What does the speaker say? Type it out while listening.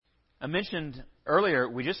I mentioned earlier,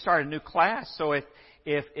 we just started a new class. So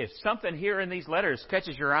if something here in these letters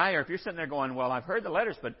catches your eye, or if you're sitting there going, well, I've heard the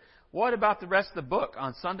letters, but what about the rest of the book?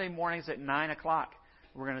 On Sunday mornings at 9 o'clock,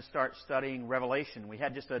 we're going to start studying Revelation. We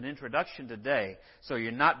had just an introduction today, so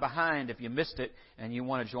you're not behind if you missed it and you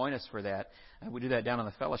want to join us for that. We do that down in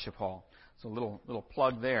the fellowship hall. So a little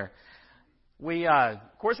plug there. We, of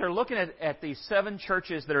course, are looking at these 7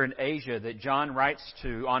 churches that are in Asia that John writes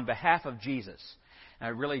to on behalf of Jesus.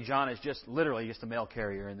 Really, John is literally just a mail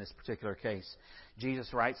carrier in this particular case.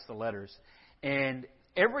 Jesus writes the letters. And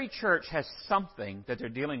every church has something that they're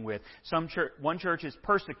dealing with. One church is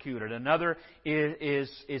persecuted. Another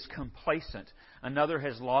is complacent. Another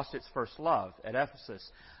has lost its first love at Ephesus.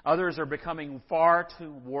 Others are becoming far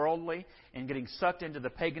too worldly and getting sucked into the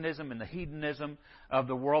paganism and the hedonism of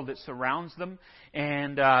the world that surrounds them.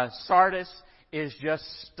 And Sardis is just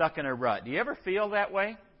stuck in a rut. Do you ever feel that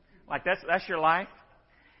way? Like that's your life?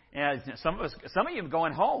 And some of you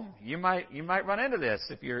going home, you might run into this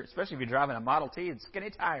especially if you're driving a Model T and skinny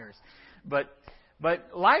tires. But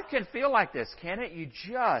life can feel like this, can't it? You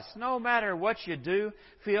just, no matter what you do,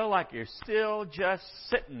 feel like you're still just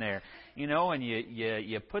sitting there, and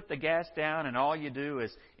you put the gas down and all you do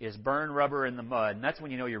is burn rubber in the mud, and that's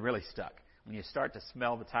when you know you're really stuck. When you start to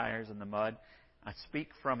smell the tires in the mud. I speak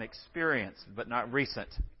from experience, but not recent.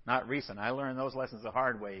 Not recent. I learned those lessons the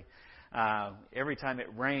hard way. Every time it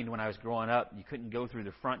rained when I was growing up, you couldn't go through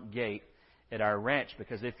the front gate at our ranch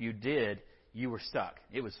because if you did, you were stuck.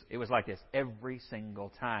 It was like this every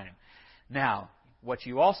single time. Now, what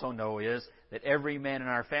you also know is that every man in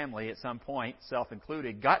our family at some point, self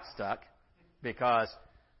included, got stuck because,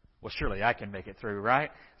 well, surely I can make it through,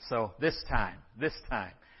 right? So this time.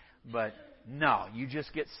 But no, you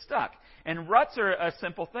just get stuck. And ruts are a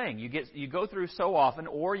simple thing. You go through so often,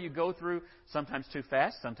 or you go through sometimes too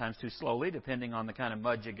fast, sometimes too slowly, depending on the kind of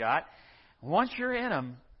mud you got. Once you're in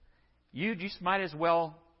them, you just might as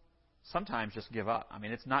well sometimes just give up. I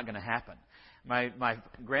mean, it's not going to happen. My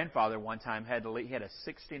grandfather one time he had a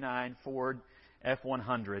 69 Ford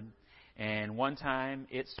F100, and one time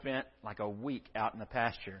it spent like a week out in the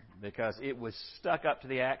pasture because it was stuck up to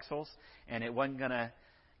the axles, and it wasn't going to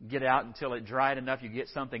get out until it dried enough you get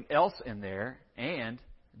something else in there and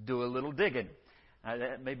do a little digging.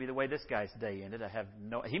 That may be the way this guy's day ended.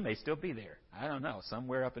 He may still be there. I don't know.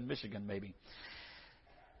 Somewhere up in Michigan, maybe.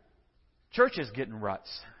 Churches get in ruts.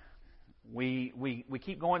 We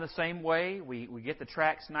keep going the same way. We get the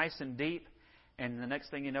tracks nice and deep, and the next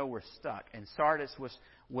thing you know, we're stuck. And Sardis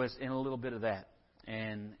was in a little bit of that.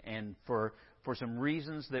 And for some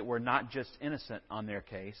reasons that were not just innocent on their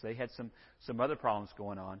case. They had some other problems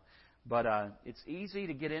going on. But it's easy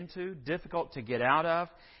to get into, difficult to get out of,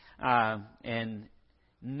 and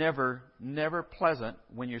never pleasant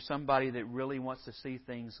when you're somebody that really wants to see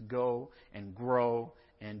things go and grow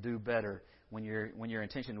and do better when your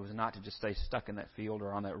intention was not to just stay stuck in that field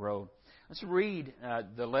or on that road. Let's read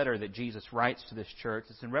the letter that Jesus writes to this church.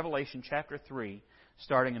 It's in Revelation chapter 3,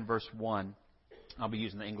 starting in verse 1. I'll be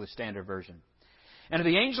using the English Standard Version. And to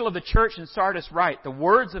the angel of the church in Sardis write the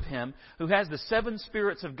words of him who has the 7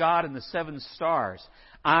 spirits of God and the 7 stars.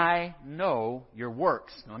 I know your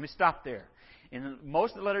works. Now, let me stop there. In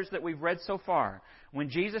most of the letters that we've read so far, when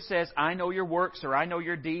Jesus says, I know your works, or I know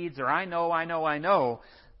your deeds, or I know,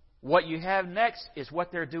 what you have next is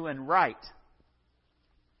what they're doing right.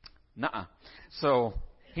 Nuh-uh. So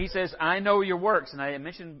he says, I know your works. And I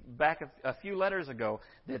mentioned back a few letters ago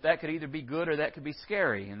that could either be good or that could be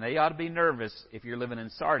scary. And they ought to be nervous if you're living in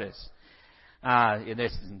Sardis.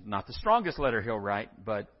 It's not the strongest letter he'll write,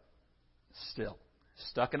 but still,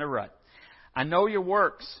 stuck in a rut. I know your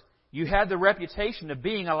works. You have the reputation of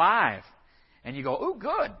being alive. And you go, oh,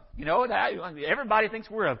 good. Everybody thinks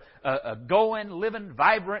we're a going, living,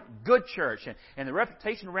 vibrant, good church. And the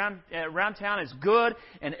reputation around town is good.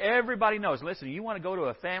 And everybody knows. Listen, you want to go to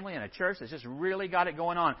a family and a church that's just really got it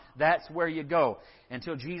going on. That's where you go.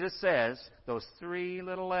 Until Jesus says those 3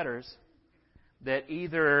 little letters that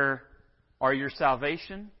either are your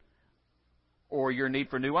salvation or your need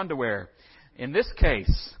for new underwear. In this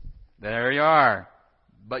case, there you are.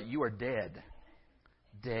 But you are dead.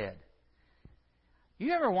 Dead.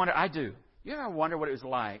 You ever wonder? I do. You ever wonder what it was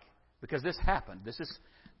like? Because this happened. This is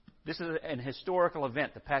an historical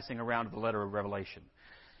event, the passing around of the letter of Revelation.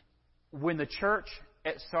 When the church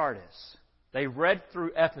at Sardis, they read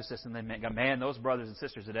through Ephesus and they go, man, those brothers and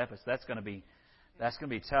sisters at Ephesus, that's going to be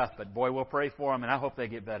tough. But boy, we'll pray for them, and I hope they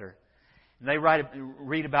get better. And they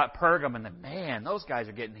read about Pergam, and man, those guys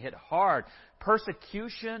are getting hit hard.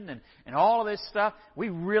 Persecution and all of this stuff. We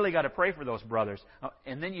really got to pray for those brothers.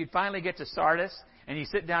 And then you finally get to Sardis, and you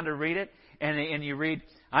sit down to read it, and you read,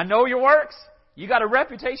 I know your works. You got a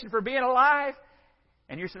reputation for being alive.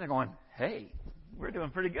 And you're sitting there going, hey, we're doing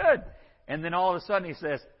pretty good. And then all of a sudden he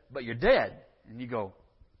says, but you're dead. And you go,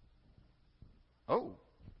 oh,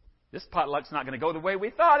 this potluck's not going to go the way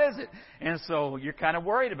we thought, is it? And so you're kind of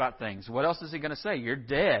worried about things. What else is he going to say? You're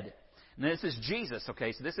dead. And this is Jesus,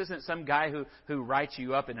 okay? So this isn't some guy who writes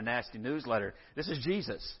you up in a nasty newsletter. This is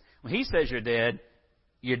Jesus. When he says you're dead,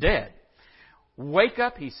 you're dead. Wake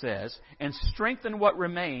up, he says, and strengthen what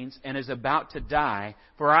remains and is about to die,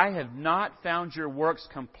 for I have not found your works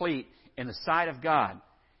complete in the sight of God.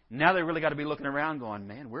 Now they really got to be looking around going,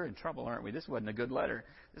 man, we're in trouble, aren't we? This wasn't a good letter.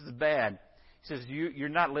 This is bad. He says, you're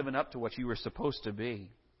not living up to what you were supposed to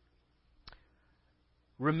be.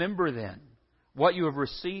 Remember then what you have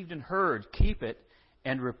received and heard. Keep it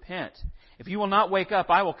and repent. If you will not wake up,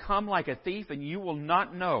 I will come like a thief, and you will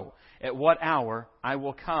not know at what hour I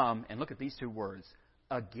will come. And look at these two words,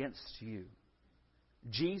 against you.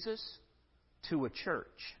 Jesus to a church.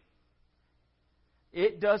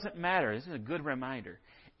 It doesn't matter. This is a good reminder.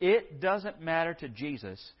 It doesn't matter to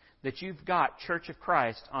Jesus that you've got Church of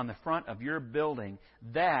Christ on the front of your building.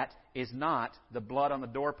 That is not the blood on the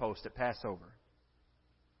doorpost at Passover.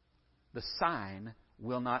 The sign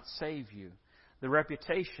will not save you. The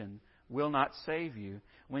reputation will not save you.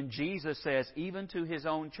 When Jesus says, even to His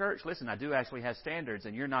own church, listen, I do actually have standards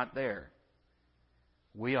and you're not there.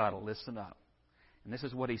 We ought to listen up. And this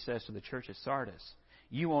is what He says to the church at Sardis.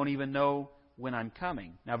 You won't even know when I'm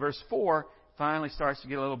coming. Now verse 4 finally starts to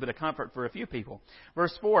get a little bit of comfort for a few people.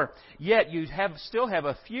 Verse 4, yet you still have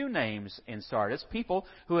a few names in Sardis, people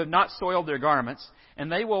who have not soiled their garments,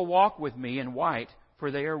 and they will walk with me in white,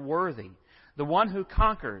 for they are worthy. The one who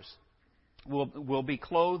conquers will be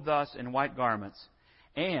clothed thus in white garments,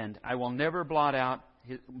 and I will never blot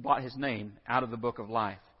his name out of the book of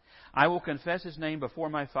life. I will confess His name before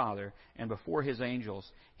my Father and before His angels.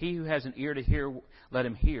 He who has an ear to hear, let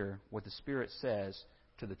him hear what the Spirit says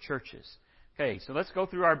to the churches. Okay, so let's go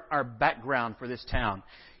through our background for this town.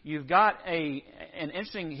 You've got an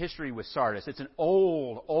interesting history with Sardis. It's an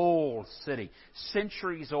old city,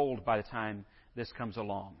 centuries old by the time this comes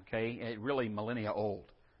along. Okay, really millennia old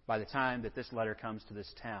by the time that this letter comes to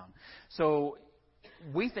this town. So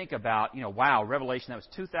we think about, wow, Revelation, that was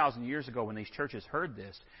 2,000 years ago when these churches heard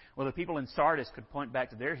this. Well, the people in Sardis could point back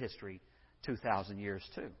to their history 2,000 years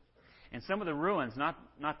too. And some of the ruins, not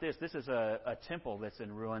this is a temple that's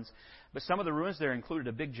in ruins, but some of the ruins there included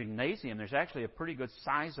a big gymnasium. There's actually a pretty good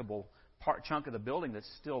sizable chunk of the building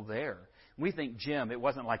that's still there. We think gym, it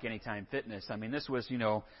wasn't like Anytime Fitness. I mean, this was,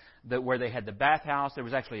 where they had the bathhouse. There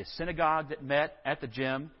was actually a synagogue that met at the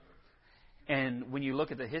gym. And when you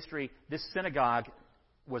look at the history, this synagogue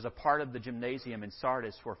was a part of the gymnasium in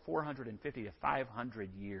Sardis for 450 to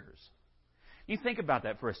 500 years. You think about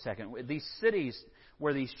that for a second. These cities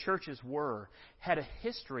where these churches were had a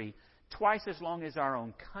history twice as long as our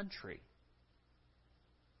own country.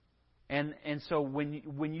 And so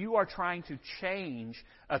when you are trying to change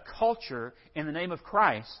a culture in the name of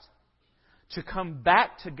Christ to come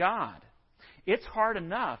back to God, it's hard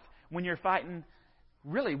enough when you're fighting.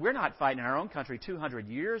 Really, we're not fighting in our own country 200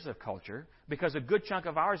 years of culture because a good chunk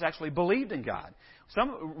of ours actually believed in God.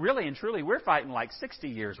 Some, really and truly, we're fighting like 60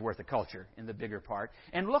 years worth of culture in the bigger part.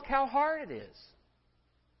 And look how hard it is.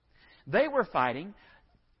 They were fighting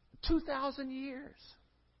 2,000 years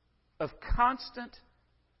of constant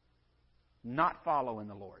not following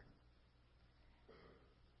the Lord.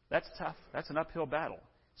 That's tough. That's an uphill battle.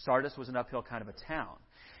 Sardis was an uphill kind of a town.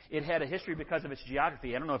 It had a history because of its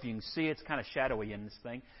geography. I don't know if you can see it. It's kind of shadowy in this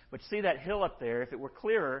thing. But see that hill up there? If it were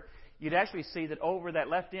clearer, you'd actually see that over that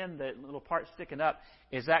left end, that little part sticking up,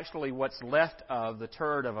 is actually what's left of the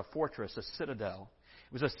turret of a fortress, a citadel.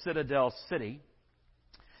 It was a citadel city.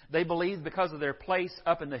 They believed because of their place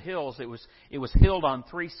up in the hills, it was hilled on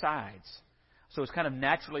three sides. So it's kind of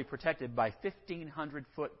naturally protected by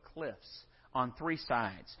 1,500-foot cliffs on three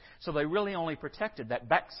sides. So they really only protected that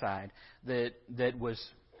backside that was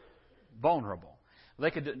vulnerable. They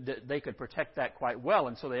could protect that quite well,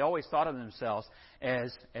 and so they always thought of themselves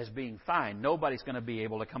as being fine. Nobody's going to be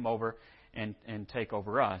able to come over and take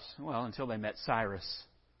over us. Well, until they met Cyrus.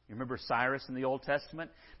 You remember Cyrus in the Old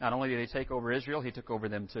Testament? Not only did he take over Israel, he took over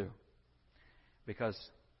them too. Because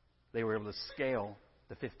they were able to scale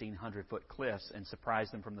the 1,500-foot cliffs and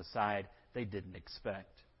surprise them from the side they didn't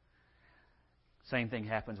expect. Same thing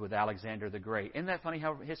happens with Alexander the Great. Isn't that funny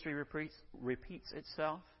how history repeats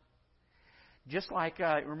itself? Just like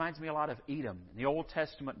it reminds me a lot of Edom, the Old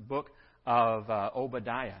Testament book of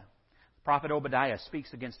Obadiah. Prophet Obadiah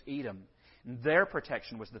speaks against Edom. And their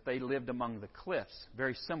protection was that they lived among the cliffs,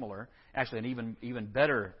 very similar, actually an even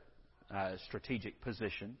better strategic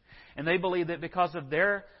position. And they believed that because of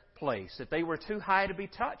their place, that they were too high to be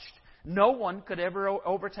touched. No one could ever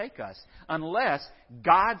overtake us unless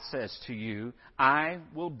God says to you, I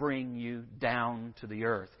will bring you down to the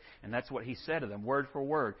earth. And that's what He said to them, word for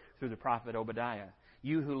word, through the prophet Obadiah.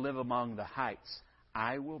 You who live among the heights,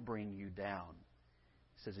 I will bring you down.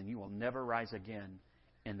 He says, and you will never rise again.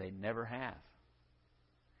 And they never have.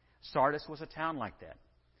 Sardis was a town like that.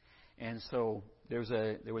 And so there was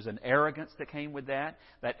an arrogance that came with that.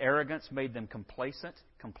 That arrogance made them complacent.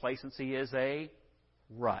 Complacency is a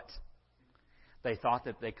rut. They thought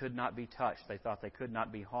that they could not be touched. They thought they could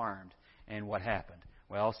not be harmed. And what happened?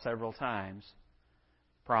 Well, several times,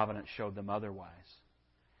 providence showed them otherwise.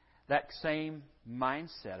 That same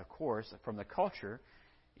mindset, of course, from the culture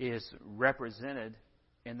is represented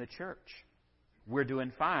in the church. We're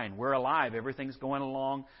doing fine. We're alive. Everything's going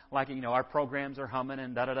along like, our programs are humming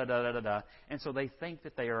and da-da-da-da-da-da. And so they think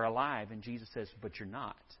that they are alive. And Jesus says, but you're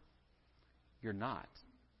not. You're not.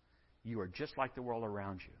 You are just like the world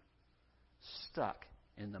around you. Stuck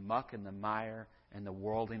in the muck and the mire and the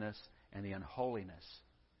worldliness and the unholiness.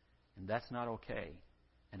 And that's not okay.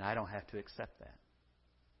 And I don't have to accept that.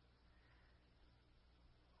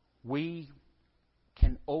 We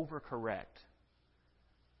can overcorrect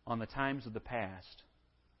on the times of the past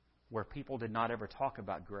where people did not ever talk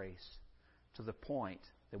about grace to the point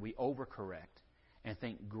that we overcorrect and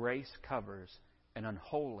think grace covers an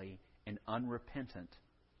unholy and unrepentant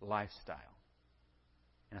lifestyle.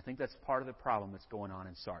 And I think that's part of the problem that's going on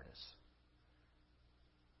in Sardis.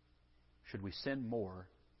 Should we sin more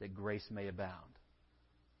that grace may abound?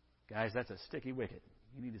 Guys, that's a sticky wicket.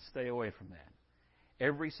 You need to stay away from that.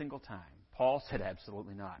 Every single time. Paul said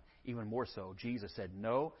absolutely not. Even more so, Jesus said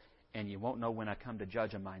no, and you won't know when I come to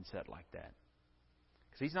judge a mindset like that.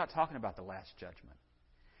 Because He's not talking about the last judgment.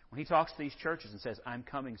 When He talks to these churches and says, I'm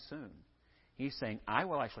coming soon, He's saying, I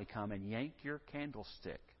will actually come and yank your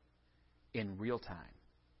candlestick in real time.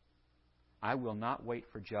 I will not wait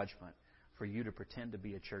for judgment for you to pretend to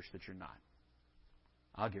be a church that you're not.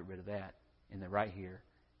 I'll get rid of that in the right here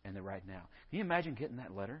and the right now. Can you imagine getting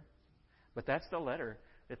that letter? But that's the letter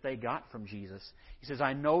that they got from Jesus. He says,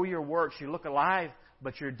 I know your works. You look alive,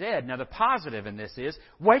 but you're dead. Now, the positive in this is,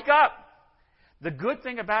 wake up! The good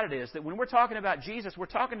thing about it is that when we're talking about Jesus, we're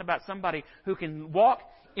talking about somebody who can walk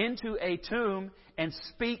into a tomb and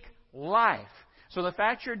speak life. So the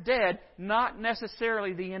fact you're dead, not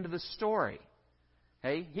necessarily the end of the story.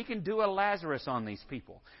 Okay? He can do a Lazarus on these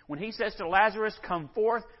people. When He says to Lazarus, come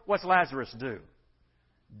forth, what's Lazarus do?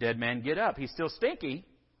 Dead man, get up. He's still stinky.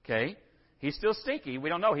 Okay? He's still stinky. We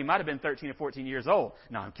don't know. He might have been 13 or 14 years old.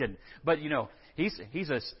 No, I'm kidding. But, he's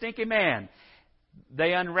a stinky man.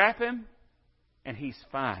 They unwrap him, and he's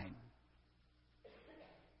fine.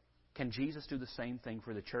 Can Jesus do the same thing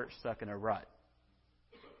for the church stuck in a rut?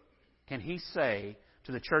 Can He say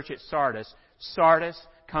to the church at Sardis, Sardis,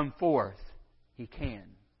 come forth? He can.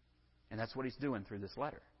 And that's what He's doing through this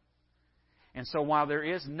letter. And so while there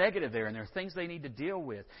is negative there and there are things they need to deal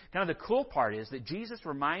with, kind of the cool part is that Jesus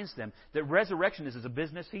reminds them that resurrection is a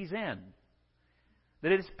business He's in.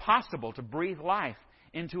 That it is possible to breathe life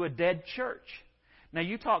into a dead church. Now,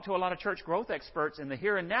 you talk to a lot of church growth experts in the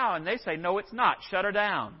here and now, and they say, no, it's not. Shut her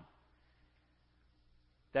down.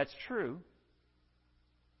 That's true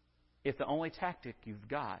if the only tactic you've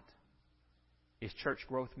got is church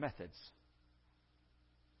growth methods.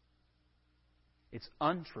 It's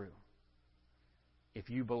untrue if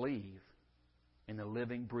you believe in the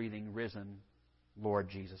living, breathing, risen Lord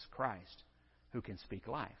Jesus Christ, who can speak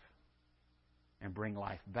life and bring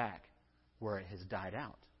life back where it has died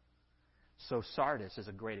out. So Sardis is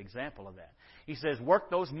a great example of that. He says, work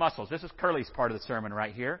those muscles. This is Curly's part of the sermon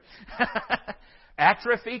right here.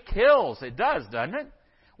 Atrophy kills. It does, doesn't it?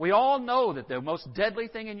 We all know that the most deadly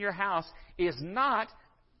thing in your house is not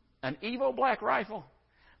an Evo Black rifle.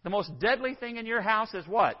 The most deadly thing in your house is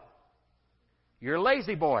what? Your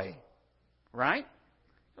lazy boy. Right?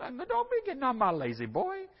 Don't be getting on my lazy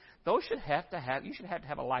boy. You should have to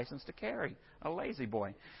have a license to carry a lazy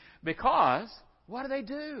boy. Because, what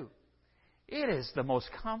do? It is the most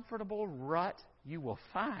comfortable rut you will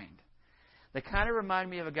find. They kind of remind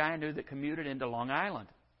me of a guy I knew that commuted into Long Island.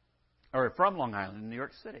 Or from Long Island in New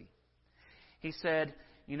York City. He said,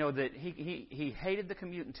 that he hated the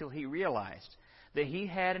commute until he realized that he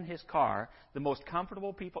had in his car the most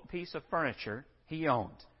comfortable piece of furniture he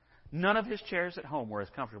owned. None of his chairs at home were as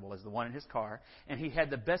comfortable as the one in his car. And he had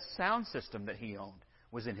the best sound system that he owned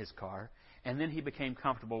was in his car. And then he became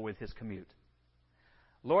comfortable with his commute.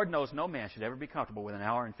 Lord knows no man should ever be comfortable with an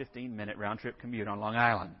hour and 15-minute round-trip commute on Long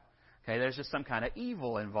Island. Okay, there's just some kind of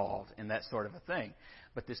evil involved in that sort of a thing.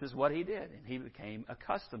 But this is what he did, and he became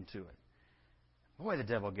accustomed to it. Boy, the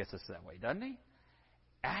devil gets us that way, doesn't he?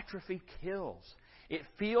 Atrophy kills. It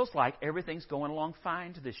feels like everything's going along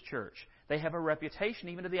fine to this church. They have a reputation,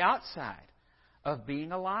 even to the outside, of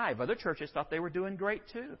being alive. Other churches thought they were doing great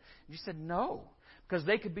too. And you said, no, because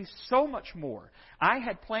they could be so much more. I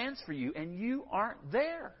had plans for you, and you aren't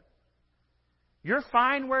there. You're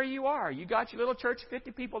fine where you are. You got your little church, 50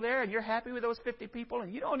 people there, and you're happy with those 50 people,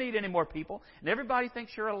 and you don't need any more people, and everybody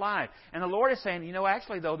thinks you're alive. And the Lord is saying,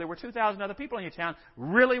 actually, though, there were 2,000 other people in your town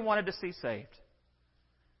really wanted to see saved.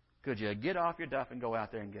 Could you get off your duff and go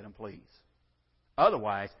out there and get them, please?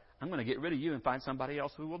 Otherwise, I'm going to get rid of you and find somebody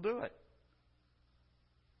else who will do it.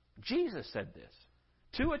 Jesus said this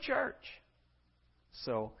to a church.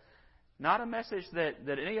 So, not a message that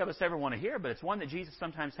any of us ever want to hear, but it's one that Jesus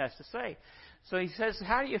sometimes has to say. So he says,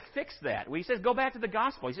 how do you fix that? Well, he says, go back to the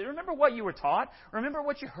gospel. He says, remember what you were taught. Remember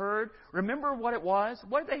what you heard. Remember what it was.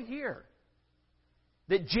 What did they hear?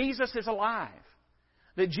 That Jesus is alive.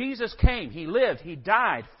 That Jesus came. He lived. He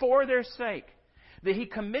died for their sake. That He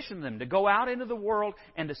commissioned them to go out into the world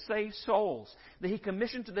and to save souls. That He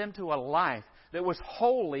commissioned them to a life that was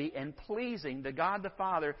holy and pleasing to God the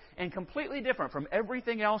Father and completely different from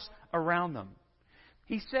everything else around them.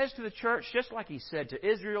 He says to the church, just like He said to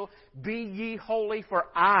Israel, be ye holy, for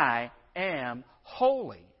I am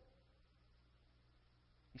holy.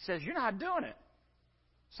 He says, you're not doing it.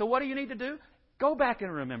 So what do you need to do? Go back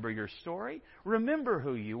and remember your story. Remember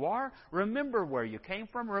who you are. Remember where you came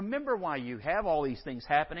from. Remember why you have all these things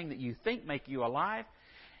happening that you think make you alive.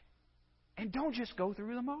 And don't just go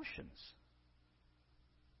through the motions.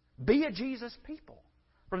 Be a Jesus people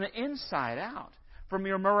from the inside out. From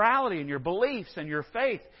your morality and your beliefs and your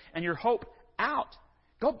faith and your hope out.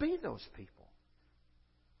 Go be those people.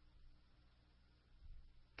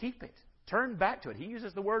 Keep it. Turn back to it. He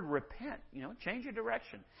uses the word repent. Change your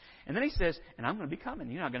direction. And then He says, and I'm going to be coming.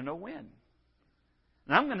 You're not going to know when.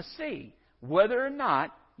 And I'm going to see whether or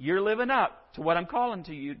not you're living up to what I'm calling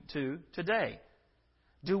to you to today.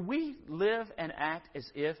 Do we live and act as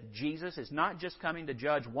if Jesus is not just coming to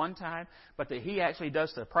judge one time, but that He actually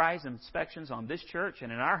does surprise inspections on this church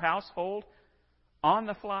and in our household on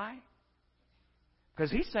the fly?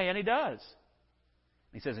 Because He's saying He does.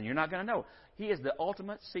 He says, and you're not going to know. He is the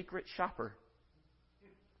ultimate secret shopper.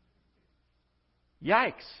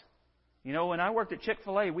 Yikes. When I worked at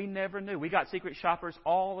Chick-fil-A, we never knew. We got secret shoppers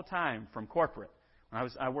all the time from corporate.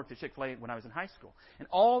 I worked at Chick-fil-A when I was in high school. And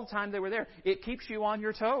all the time they were there. It keeps you on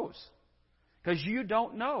your toes. Because you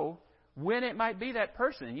don't know when it might be that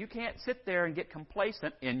person. And you can't sit there and get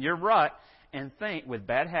complacent in your rut and think with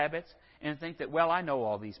bad habits and think that, well, I know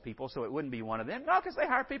all these people, so it wouldn't be one of them. No, because they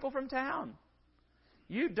hire people from town.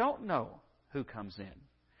 You don't know who comes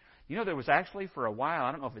in. There was actually for a while,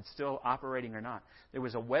 I don't know if it's still operating or not, there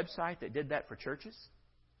was a website that did that for churches.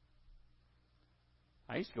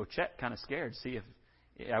 I used to go check, kind of scared, see if,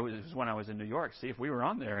 it was when I was in New York, see if we were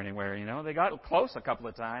on there anywhere. They got close a couple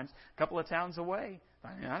of times, a couple of towns away.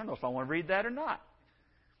 I don't know if I want to read that or not.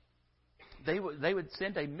 They would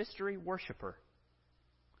send a mystery worshiper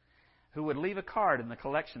who would leave a card in the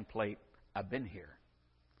collection plate, I've been here.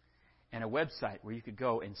 And a website where you could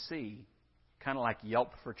go and see, kind of like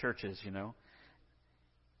Yelp for churches,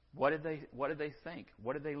 What did they think?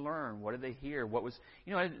 What did they learn? What did they hear? What was,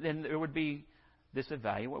 and there would be this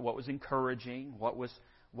evaluate what was encouraging, what was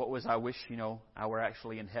I wish, I were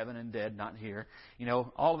actually in heaven and dead, not here,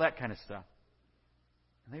 all that kind of stuff.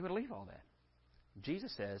 And they would leave all that.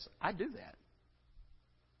 Jesus says, I do that.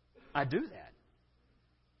 I do that.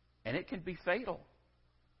 And it can be fatal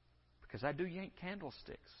because I do yank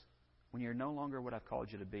candlesticks when you're no longer what I've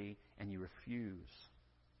called you to be and you refuse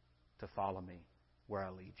to follow me where I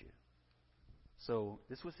lead you. So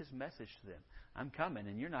this was His message to them. I'm coming,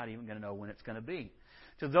 and you're not even going to know when it's going to be.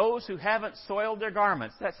 To those who haven't soiled their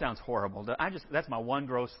garments. That sounds horrible. That's my one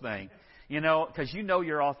gross thing. Because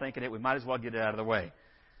you're all thinking it. We might as well get it out of the way.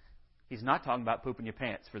 He's not talking about pooping your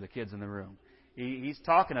pants for the kids in the room. He's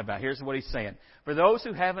talking about, here's what He's saying. For those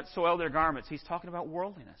who haven't soiled their garments, He's talking about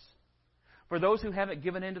worldliness. For those who haven't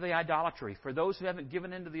given in to the idolatry, for those who haven't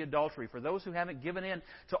given in to the adultery, for those who haven't given in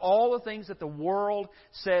to all the things that the world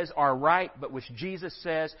says are right, but which Jesus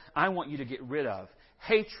says, I want you to get rid of.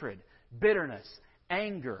 Hatred, bitterness,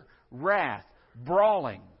 anger, wrath,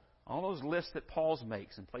 brawling. All those lists that Paul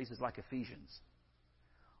makes in places like Ephesians.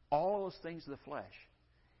 All those things of the flesh.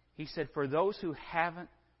 He said, for those who haven't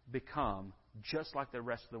become just like the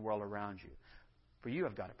rest of the world around you, for you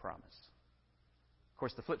I've got a promise. Of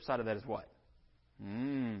course, the flip side of that is what?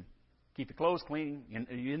 Keep your clothes clean.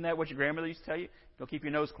 Isn't that what your grandmother used to tell you? Go keep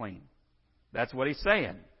your nose clean. That's what he's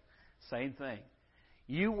saying. Same thing.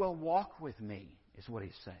 You will walk with me, is what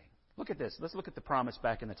he's saying. Look at this. Let's look at the promise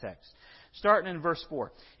back in the text. Starting in verse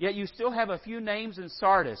 4. Yet you still have a few names in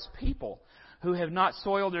Sardis, people who have not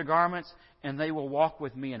soiled their garments, and they will walk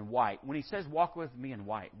with me in white. When he says walk with me in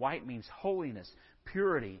white, white means holiness,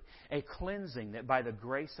 purity, a cleansing that by the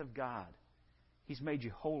grace of God, he's made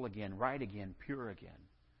you whole again, right again, pure again.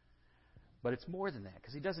 But it's more than that,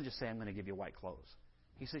 because he doesn't just say, I'm going to give you white clothes.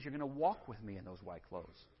 He says, you're going to walk with me in those white clothes.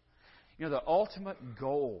 You know, the ultimate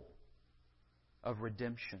goal of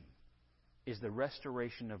redemption is the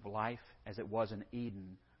restoration of life as it was in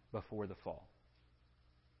Eden before the fall.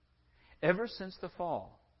 Ever since the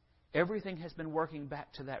fall, everything has been working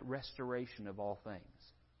back to that restoration of all things.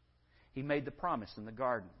 He made the promise in the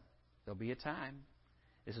garden. There'll be a time.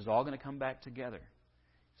 This is all going to come back together.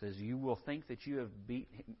 He says, you will think that you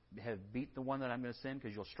have beat the one that I'm going to send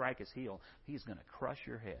because you'll strike his heel. He's going to crush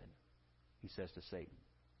your head, he says to Satan.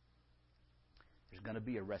 There's going to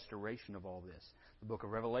be a restoration of all this. The book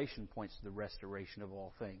of Revelation points to the restoration of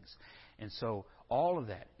all things. And so all of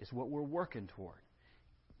that is what we're working toward.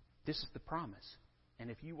 This is the promise.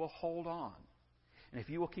 And if you will hold on, and if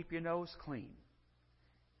you will keep your nose clean,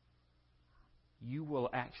 you will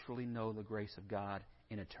actually know the grace of God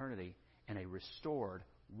in eternity in a restored,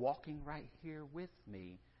 walking right here with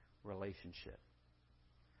me relationship.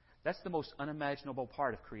 That's the most unimaginable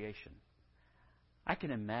part of creation. I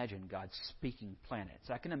can imagine God speaking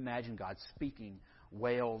planets. I can imagine God speaking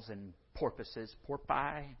whales and porpoises,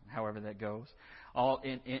 porpoise, however that goes, all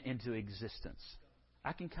into existence.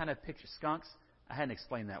 I can kind of picture skunks. I hadn't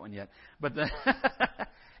explained that one yet. But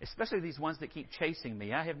especially these ones that keep chasing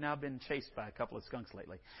me. I have now been chased by a couple of skunks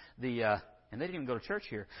lately. And they didn't even go to church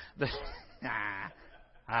here.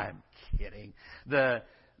 I'm kidding. But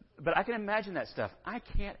I can imagine that stuff. I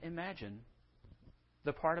can't imagine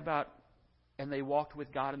the part about, and they walked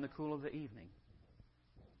with God in the cool of the evening.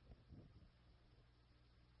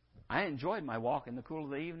 I enjoyed my walk in the cool of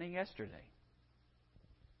the evening yesterday.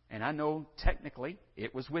 And I know technically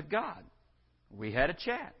it was with God. We had a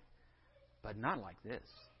chat. But not like this.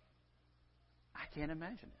 I can't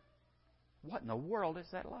imagine it. What in the world is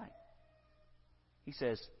that like? He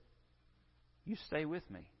says, you stay with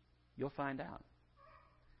me. You'll find out.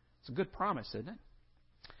 It's a good promise, isn't it?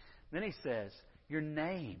 Then he says, your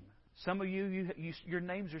name. Some of you, your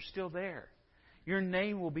names are still there. Your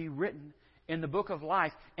name will be written in the book of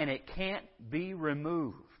life, and it can't be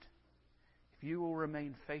removed. If you will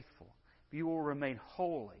remain faithful, if you will remain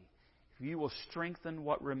holy, if you will strengthen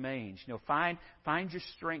what remains, find your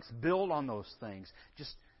strengths, build on those things.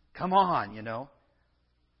 Just come on, He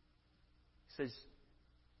says,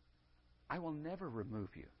 I will never remove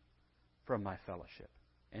you from my fellowship,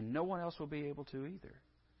 and no one else will be able to either.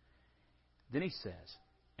 Then he says,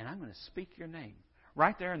 and I'm going to speak your name.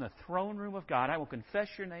 Right there in the throne room of God, I will confess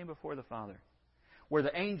your name before the Father, where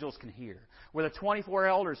the angels can hear, where the 24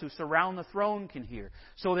 elders who surround the throne can hear,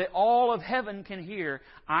 so that all of heaven can hear.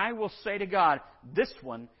 I will say to God, this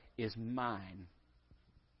one is mine.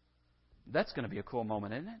 That's going to be a cool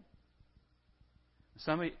moment, isn't it?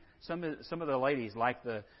 Some of the ladies like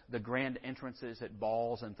the grand entrances at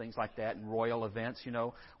balls and things like that, and royal events,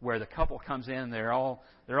 where the couple comes in, they're all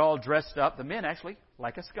dressed up. The men actually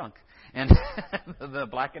like a skunk, and the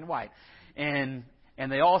black and white, and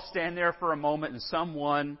they all stand there for a moment, and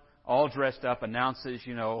someone all dressed up announces,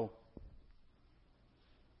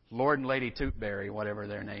 Lord and Lady Tootberry, whatever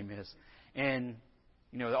their name is, and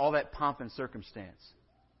all that pomp and circumstance.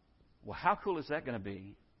 Well, how cool is that going to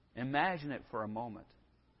be? Imagine it for a moment,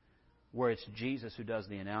 where it's Jesus who does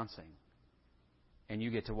the announcing, and you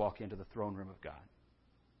get to walk into the throne room of God.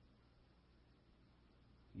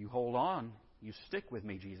 You hold on, you stick with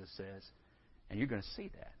me, Jesus says, and you're going to see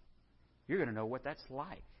that. You're going to know what that's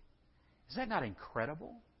like. Is that not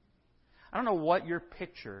incredible? I don't know what your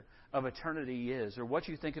picture of eternity is, or what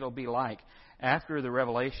you think it'll be like after the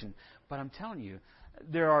revelation, but I'm telling you,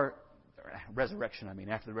 after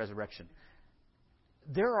the resurrection,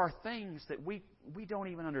 there are things that we don't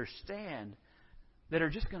even understand that are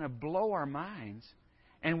just going to blow our minds.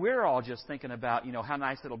 And we're all just thinking about, how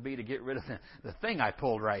nice it'll be to get rid of the thing I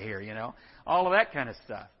pulled right here, all of that kind of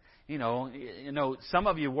stuff. Some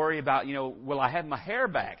of you worry about, will I have my hair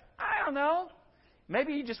back? I don't know.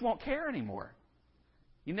 Maybe you just won't care anymore.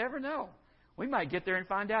 You never know. We might get there and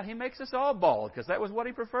find out He makes us all bald because that was what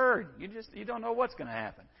He preferred. You don't know what's going to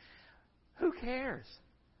happen. Who cares?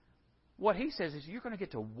 What He says is you're going to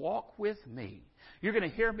get to walk with me. You're going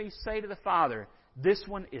to hear me say to the Father, this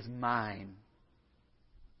one is mine.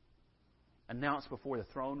 announced before the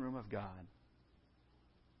throne room of God.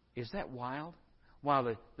 Is that wild? While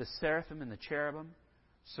the seraphim and the cherubim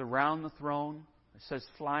surround the throne, it says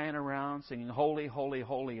flying around, singing, Holy, holy,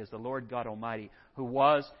 holy is the Lord God Almighty, who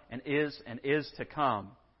was and is to come.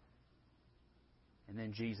 And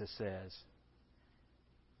then Jesus says,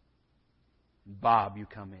 Bob, you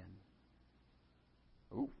come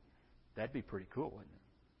in. Ooh, that'd be pretty cool, wouldn't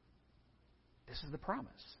it? This is the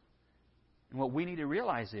promise. And what we need to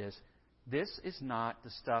realize is, this is not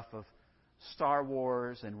the stuff of Star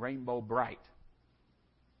Wars and Rainbow Bright.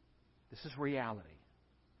 This is reality.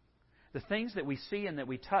 The things that we see and that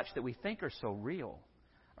we touch that we think are so real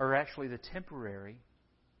are actually the temporary,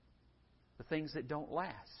 the things that don't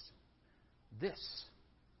last. This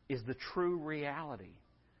is the true reality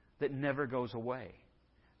that never goes away.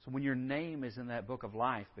 So when your name is in that book of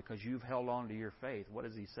life because you've held on to your faith, what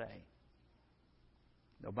does He say?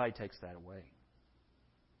 Nobody takes that away.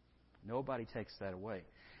 Nobody takes that away.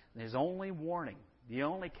 And His only warning, the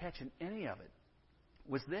only catch in any of it,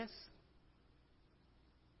 was this.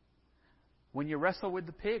 When you wrestle with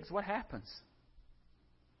the pigs, what happens?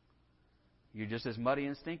 You're just as muddy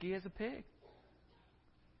and stinky as a pig.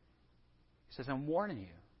 He says, I'm warning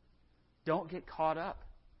you. Don't get caught up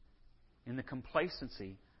in the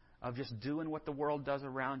complacency of just doing what the world does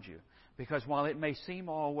around you. Because while it may seem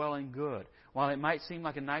all well and good, while it might seem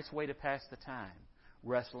like a nice way to pass the time,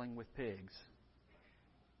 wrestling with pigs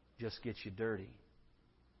just gets you dirty.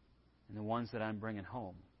 And the ones that I'm bringing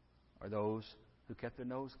home are those who kept their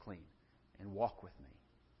nose clean and walk with me.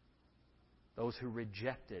 Those who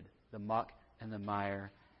rejected the muck and the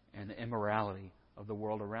mire and the immorality of the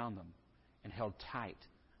world around them and held tight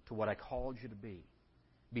to what I called you to be.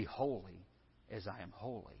 Be holy as I am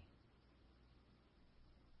holy.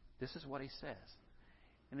 This is what He says.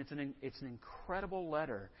 And it's an incredible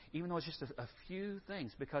letter, even though it's just a few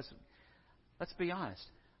things. Because, let's be honest,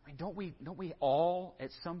 I mean, don't we all at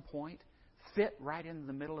some point fit right into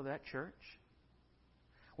the middle of that church?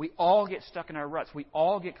 We all get stuck in our ruts. We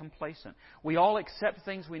all get complacent. We all accept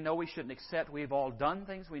things we know we shouldn't accept. We've all done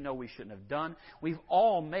things we know we shouldn't have done. We've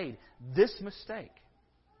all made this mistake.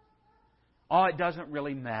 Oh, it doesn't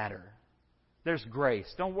really matter. There's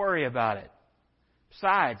grace. Don't worry about it.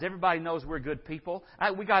 Besides, everybody knows we're good people.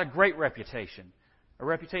 We got a great reputation. A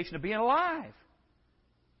reputation of being alive.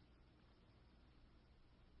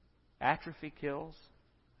 Atrophy kills.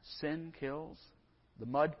 Sin kills. The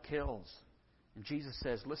mud kills. And Jesus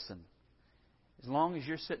says, listen, as long as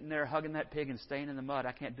you're sitting there hugging that pig and staying in the mud,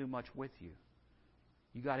 I can't do much with you.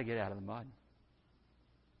 You got to get out of the mud.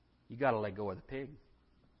 You got to let go of the pig.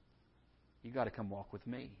 You got to come walk with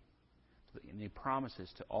me. And He promises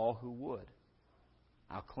to all who would,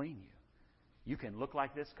 I'll clean you. You can look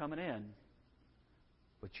like this coming in,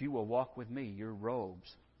 but you will walk with me, your robes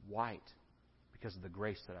white because of the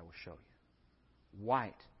grace that I will show you.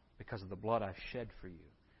 White because of the blood I've shed for you.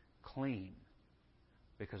 Clean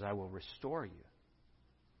because I will restore you.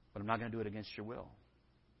 But I'm not going to do it against your will.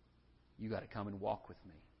 You got to come and walk with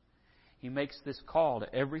me. He makes this call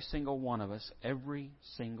to every single one of us every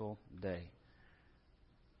single day.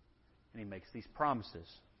 And He makes these promises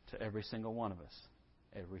to every single one of us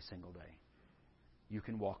every single day. You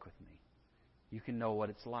can walk with me. You can know what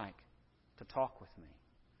it's like to talk with me.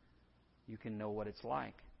 You can know what it's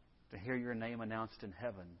like to hear your name announced in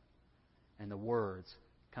heaven and the words,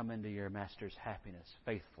 come into your Master's happiness,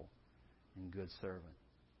 faithful and good servant.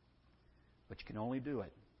 But you can only do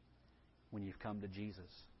it when you've come to Jesus.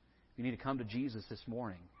 You need to come to Jesus this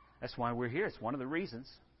morning. That's why we're here. It's one of the reasons,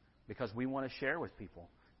 because we want to share with people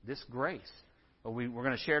this grace. But we're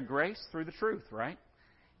going to share grace through the truth, right?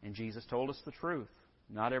 And Jesus told us the truth.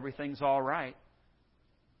 Not everything's all right,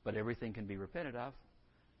 but everything can be repented of.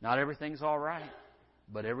 Not everything's all right,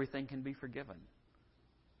 but everything can be forgiven.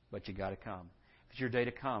 But you got to come. If it's your day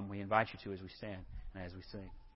to come, we invite you to as we stand and as we sing.